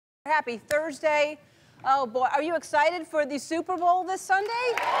Happy Thursday. Oh boy, are you excited for the Super Bowl this Sunday?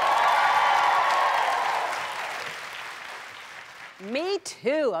 Me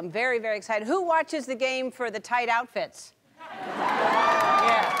too. I'm very, very excited. Who watches the game for the tight outfits?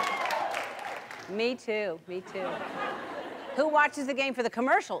 Yeah. Me too. Me too. Who watches the game for the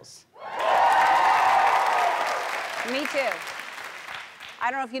commercials? Me too. I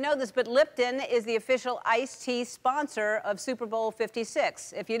don't know if you know this, but Lipton is the official iced tea sponsor of Super Bowl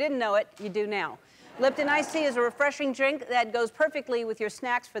 56. If you didn't know it, you do now. Lipton iced tea is a refreshing drink that goes perfectly with your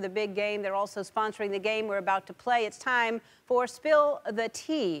snacks for the big game. They're also sponsoring the game we're about to play. It's time for Spill the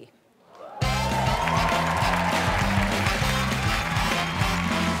Tea.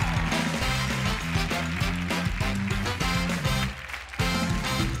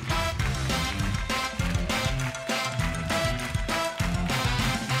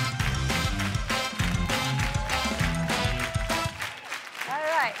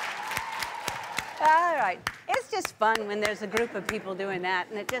 All right. It's just fun when there's a group of people doing that,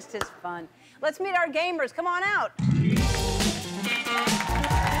 and it just is fun. Let's meet our gamers. Come on out.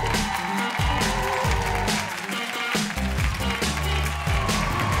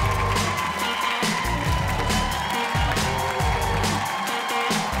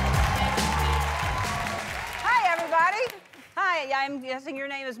 Hi, everybody. Hi, I'm guessing your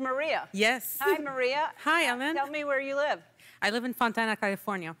name is Maria. Yes. Hi, Maria. Hi, Ellen. Tell me where you live. I live in Fontana,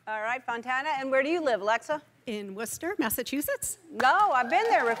 California. All right, Fontana. And where do you live, Alexa? In Worcester, Massachusetts. No, I've been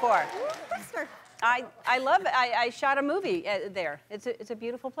there before. Worcester. I love it. I shot a movie there. It's a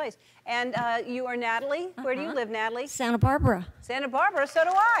beautiful place. And you are Natalie. Where do you live, Natalie? Santa Barbara. Santa Barbara, so do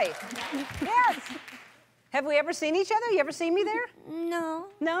I. Yes. Have we ever seen each other? You ever seen me there? No.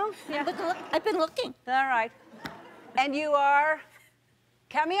 No? Yeah. I've been looking. All right. And you are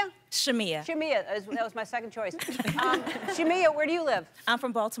Kamia? Shamia. Shamia, that was my second choice. Shamia, where do you live? I'm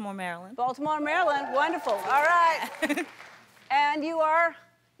from Baltimore, Maryland. Baltimore, Maryland. Wonderful. All right. And you are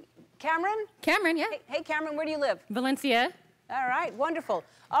Cameron? Cameron, yeah. Hey, Cameron, where do you live? Valencia. All right, wonderful.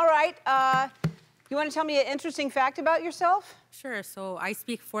 All right, you want to tell me an interesting fact about yourself? Sure, so I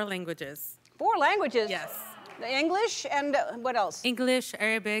speak 4 languages. 4 languages? Yes. English and what else? English,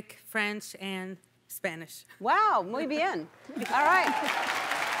 Arabic, French, and Spanish. Wow, muy bien. All right.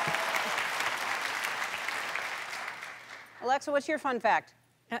 Alexa, what's your fun fact?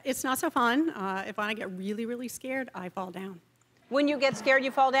 It's not so fun. If I get really, really scared, I fall down. When you get scared,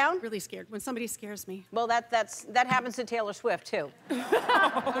 you fall down? Really scared. When somebody scares me. Well, that happens to Taylor Swift, too.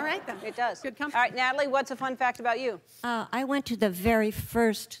 All right, then. It does. Good company. All right, Natalie, what's a fun fact about you? I went to the very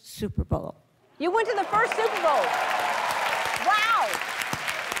first Super Bowl. You went to the first Super Bowl. Wow.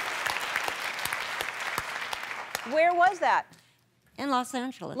 Where was that? In Los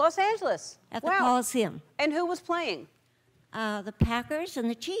Angeles. Los Angeles. At the Wow. Coliseum. And who was playing? The Packers and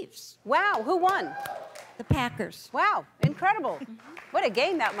the Chiefs. Wow, who won? The Packers. Wow, incredible. What a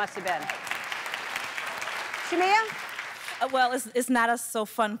game that must have been. Shamia? Well, it's not a so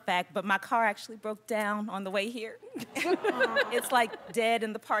fun fact, but my car actually broke down on the way here. It's like dead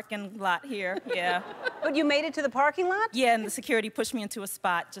in the parking lot here, yeah. But you made it to the parking lot? Yeah, and the security pushed me into a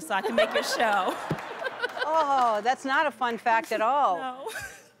spot just so I can make your show. Oh, that's not a fun fact at all. No.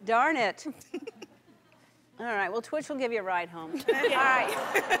 Darn it. All right, well, Twitch will give you a ride home. All right.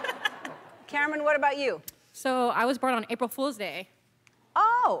 Cameron, what about you? So I was born on April Fool's Day.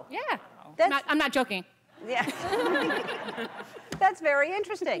 Oh. Yeah. That's... I'm not joking. Yeah. That's very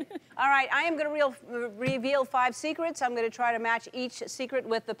interesting. All right, I am going to reveal 5 secrets. I'm going to try to match each secret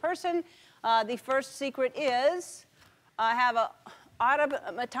with the person. The first secret is I have a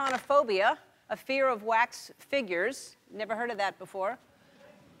automatonophobia, a fear of wax figures. Never heard of that before.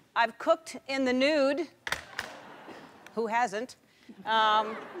 I've cooked in the nude. Who hasn't?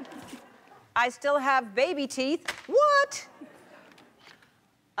 I still have baby teeth. What?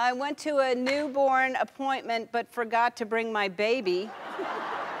 I went to a newborn appointment but forgot to bring my baby.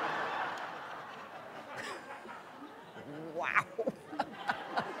 Wow.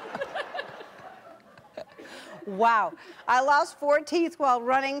 Wow. I lost 4 teeth while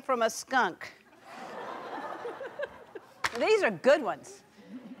running from a skunk. These are good ones.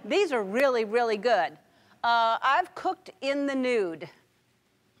 These are really, really good. I've cooked in the nude.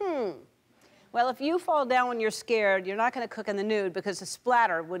 Well, if you fall down when you're scared, you're not going to cook in the nude because the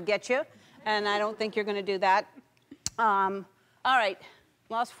splatter would get you, and I don't think you're going to do that. All right,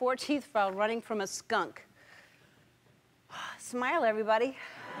 lost 4 teeth while running from a skunk. Smile, everybody.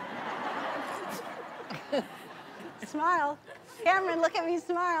 Smile. Cameron, look at me,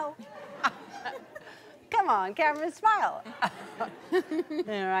 smile. Come on, Cameron, smile. All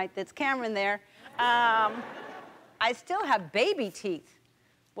right, that's Cameron there. I still have baby teeth.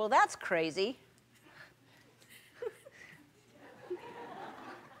 Well, that's crazy.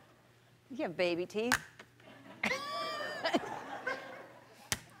 You have baby teeth.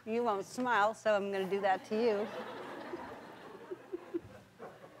 You won't smile, so I'm going to do that to you.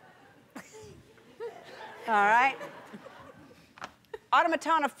 All right.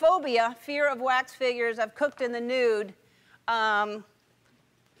 Automatonophobia, fear of wax figures. I've cooked in the nude.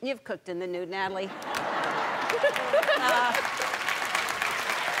 You've cooked in the nude, Natalie.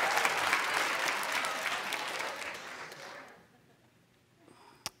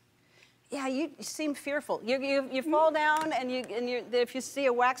 Yeah, you seem fearful. You fall down, and if you see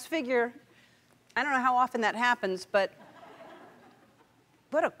a wax figure, I don't know how often that happens, but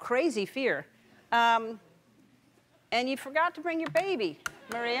what a crazy fear. And you forgot to bring your baby,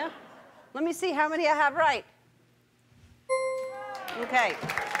 Maria. Let me see how many I have right. Okay.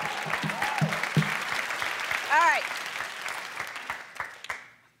 All right.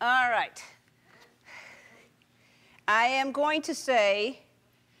 All right. I am going to say,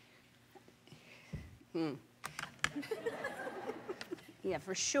 yeah,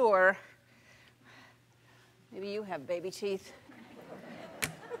 for sure. Maybe you have baby teeth.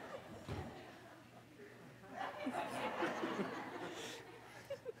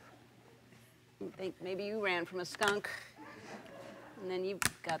 I think maybe you ran from a skunk, and then you've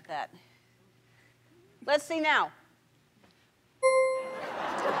got that. Let's see now.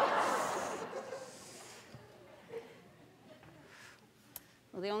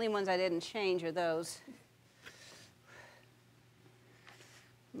 Well, the only ones I didn't change are those.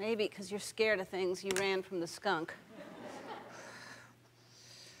 Maybe because you're scared of things, you ran from the skunk.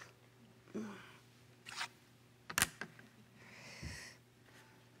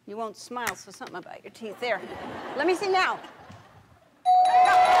 You won't smile, so something about your teeth there. Let me see now.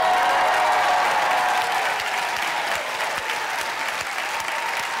 No.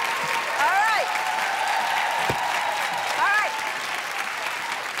 All right. All right.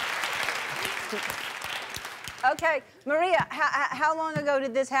 Okay, Maria, how long ago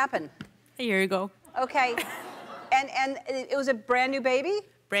did this happen? A year ago. Okay, and it was a brand new baby?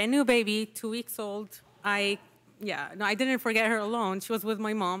 Brand new baby, 2 weeks old. I didn't forget her alone. She was with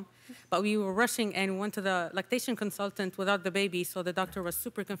my mom, but we were rushing and went to the lactation consultant without the baby, so the doctor was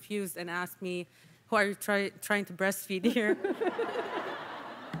super confused and asked me, who are you trying to breastfeed here?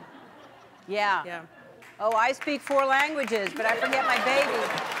 Yeah. Yeah. Oh, I speak 4 languages, but I forget my baby.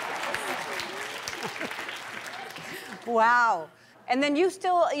 Wow. And then you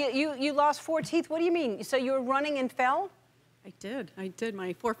lost 4 teeth. What do you mean? So you were running and fell? I did.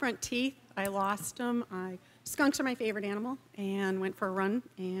 My 4 front teeth, I lost them. Skunks are my favorite animal, and went for a run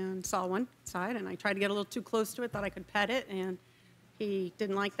and saw one outside, and I tried to get a little too close to it, thought I could pet it, and he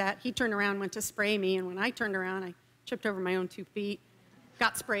didn't like that. He turned around, went to spray me, and when I turned around, I tripped over my own 2 feet,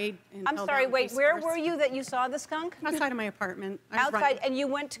 got sprayed, and I'm fell sorry, down wait, face where first. were you that you saw the skunk? Outside of my apartment. I was Outside, running. and you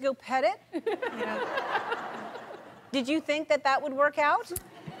went to go pet it? Yeah. Did you think that that would work out?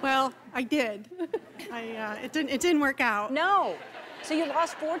 Well, I did. It didn't work out. No. So you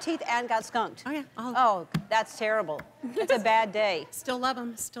lost 4 teeth and got skunked? Oh, yeah. Oh, that's terrible. It's a bad day. Still love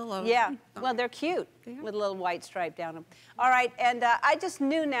them, still love them. Yeah, well, they're cute with a little white stripe down them. All right, and I just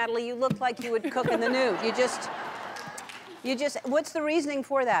knew, Natalie, you looked like you would cook in the nude. What's the reasoning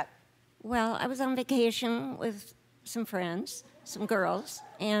for that? Well, I was on vacation with some friends, some girls,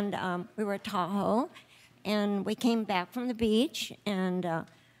 and we were at Tahoe, and we came back from the beach, and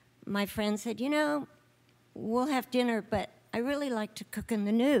my friend said, you know, we'll have dinner, but I really like to cook in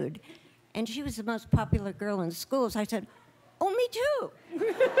the nude. And she was the most popular girl in school, so I said, oh, me too.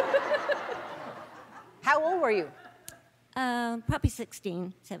 How old were you? Probably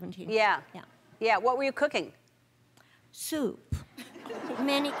 16, 17. Yeah. Yeah. Yeah, what were you cooking? Soup.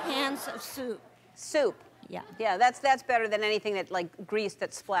 Many cans of soup. Soup. Yeah. Yeah, that's better than anything that like grease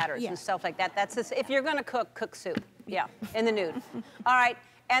that splatters Yeah. and stuff like that. If you're gonna cook soup. Yeah, in the nude. All right,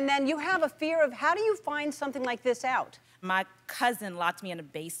 and then you have a fear of, how do you find something like this out? My cousin locked me in a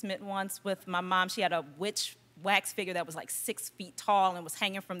basement once with my mom. She had a witch wax figure that was like 6 feet tall and was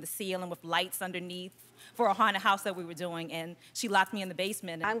hanging from the ceiling with lights underneath for a haunted house that we were doing, and she locked me in the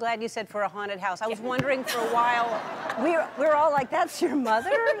basement. I'm glad you said for a haunted house. I was wondering for a while. We're all like, that's your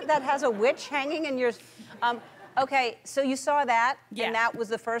mother that has a witch hanging in your. Okay, so you saw that, Yeah. and that was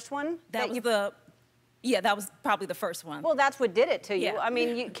the first one. That was probably the first one. Well, that's what did it to you. Yeah. I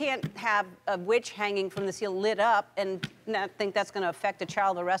mean, you can't have a witch hanging from the ceiling lit up and not think that's going to affect a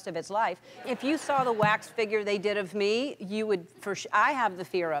child the rest of its life. If you saw the wax figure they did of me, you would, I have the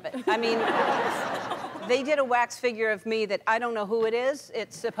fear of it. I mean, they did a wax figure of me that I don't know who it is.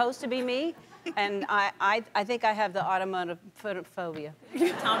 It's supposed to be me, And I think I have the automotive phobia.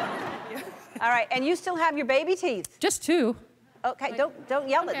 All right, and you still have your baby teeth. Just 2. Okay, don't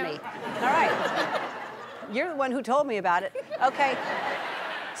yell at me. All right. You're the one who told me about it. Okay.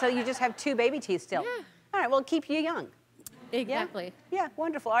 So you just have 2 baby teeth still. Yeah. All right, well, keep you young. Exactly. Yeah,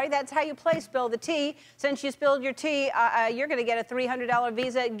 wonderful. All right, that's how you play Spill the Tea. Since you spilled your tea, you're going to get a $300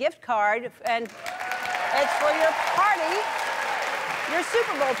 Visa gift card, and it's for your party, your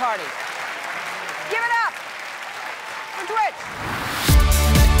Super Bowl party. Give it up for Twitch.